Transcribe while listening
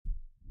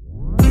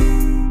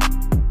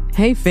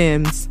Hey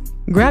Femmes,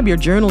 grab your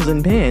journals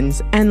and pens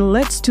and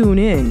let's tune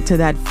in to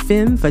that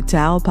Femme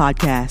Fatale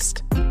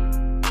podcast.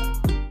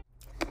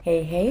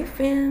 Hey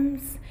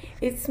Femmes,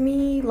 it's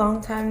me, long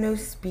time no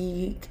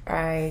speak.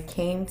 I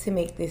came to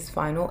make this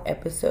final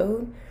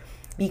episode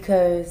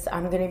because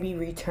I'm going to be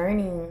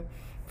returning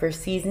for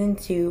season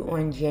 2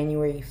 on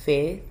January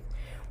 5th.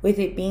 With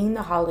it being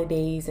the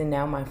holidays and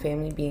now my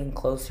family being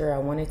closer, I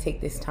want to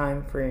take this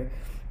time for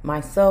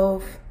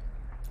myself,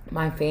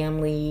 my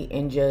family,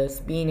 and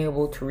just being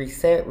able to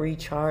reset,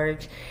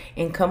 recharge,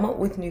 and come up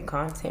with new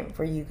content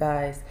for you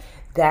guys.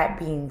 That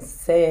being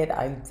said,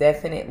 I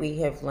definitely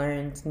have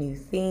learned new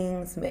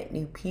things, met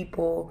new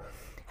people,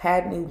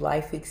 had new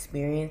life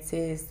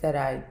experiences that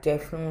I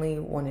definitely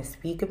want to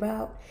speak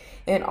about.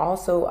 And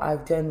also,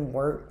 I've done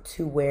work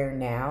to where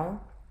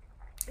now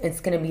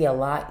it's going to be a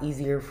lot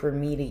easier for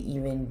me to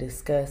even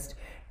discuss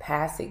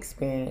past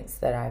experience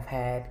that I've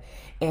had.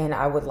 And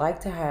I would like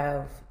to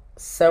have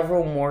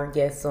several more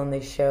guests on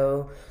the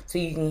show so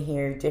you can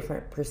hear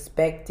different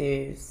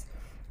perspectives.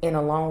 And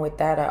along with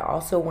that, I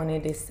also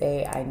wanted to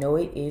say, I know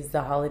it is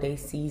the holiday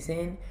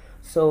season,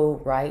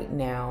 so right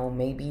now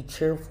may be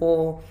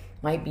cheerful,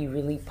 might be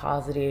really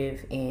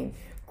positive and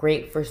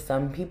great for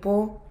some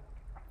people,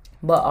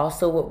 but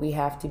also what we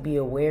have to be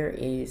aware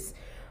is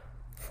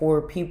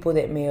for people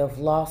that may have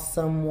lost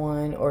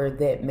someone or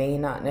that may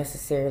not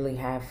necessarily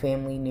have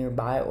family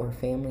nearby or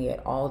family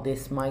at all,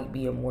 this might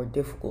be a more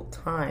difficult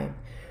time.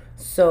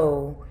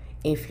 So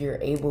if you're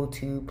able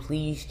to,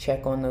 please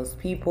check on those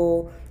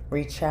people,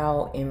 reach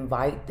out,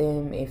 invite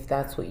them if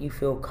that's what you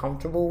feel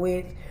comfortable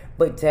with,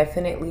 but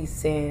definitely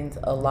send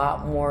a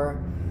lot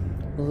more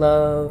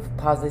love,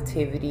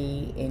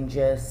 positivity, and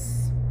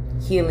just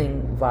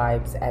healing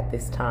vibes at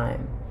this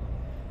time.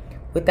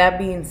 With that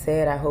being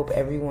said, I hope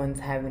everyone's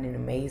having an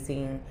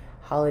amazing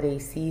holiday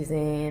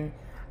season.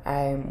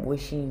 I'm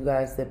wishing you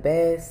guys the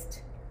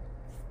best,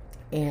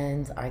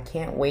 and I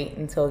can't wait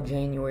until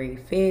January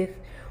 5th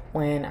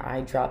when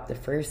I drop the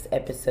first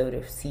episode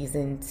of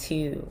season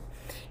 2.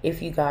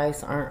 If you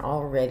guys aren't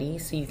already,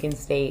 so you can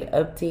stay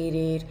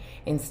updated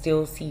and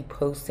still see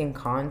posts and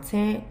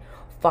content,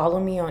 follow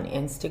me on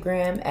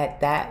Instagram at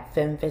That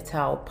Femme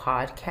Fatale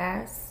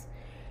Podcast.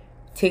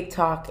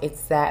 TikTok,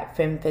 it's That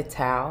Femme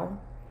Fatale.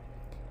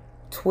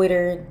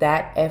 Twitter,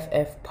 That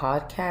FF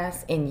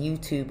Podcast. And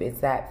YouTube, it's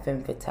That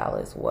Femme Fatale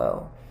as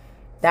well.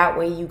 That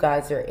way you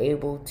guys are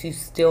able to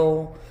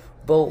still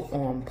vote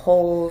on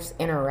polls,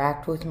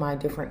 interact with my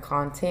different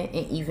content,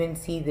 and even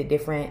see the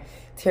different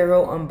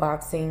tarot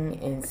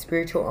unboxing and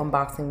spiritual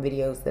unboxing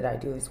videos that I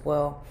do as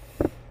well.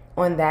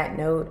 On that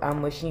note,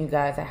 I'm wishing you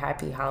guys a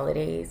happy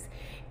holidays,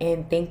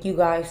 and thank you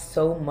guys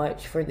so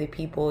much for the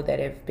people that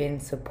have been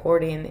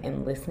supporting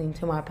and listening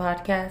to my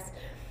podcast.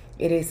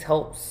 It has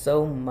helped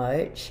so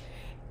much,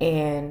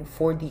 and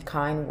for the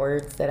kind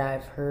words that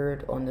I've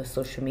heard on the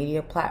social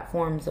media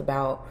platforms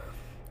about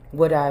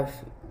what I've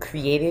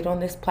created on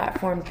this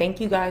platform, thank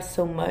you guys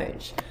so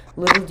much.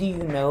 Little do you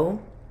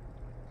know,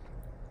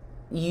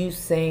 you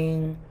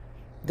saying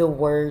the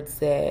words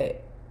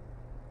that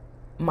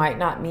might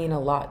not mean a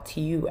lot to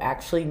you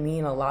actually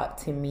mean a lot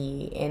to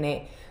me, and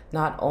it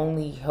not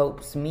only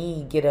helps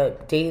me get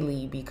up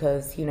daily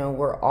because, you know,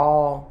 we're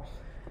all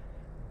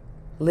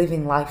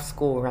living life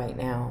school right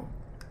now.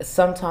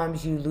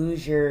 Sometimes you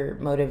lose your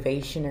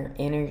motivation or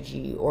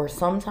energy, or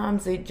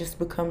sometimes it just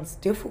becomes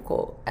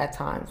difficult at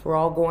times. We're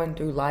all going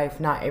through life.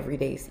 Not every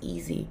day is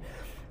easy.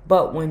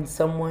 But when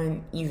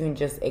someone even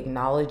just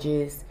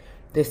acknowledges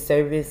the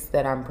service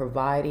that I'm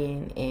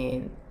providing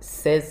and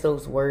says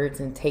those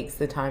words and takes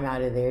the time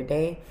out of their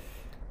day,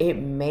 it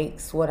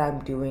makes what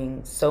I'm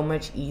doing so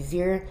much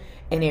easier,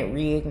 and it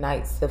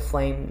reignites the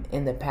flame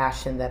and the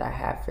passion that I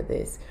have for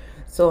this.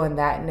 So on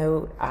that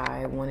note,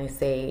 I want to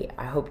say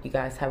I hope you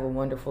guys have a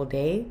wonderful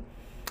day.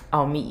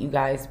 I'll meet you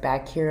guys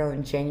back here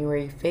on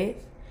January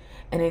 5th.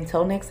 And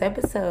until next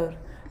episode,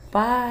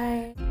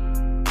 bye.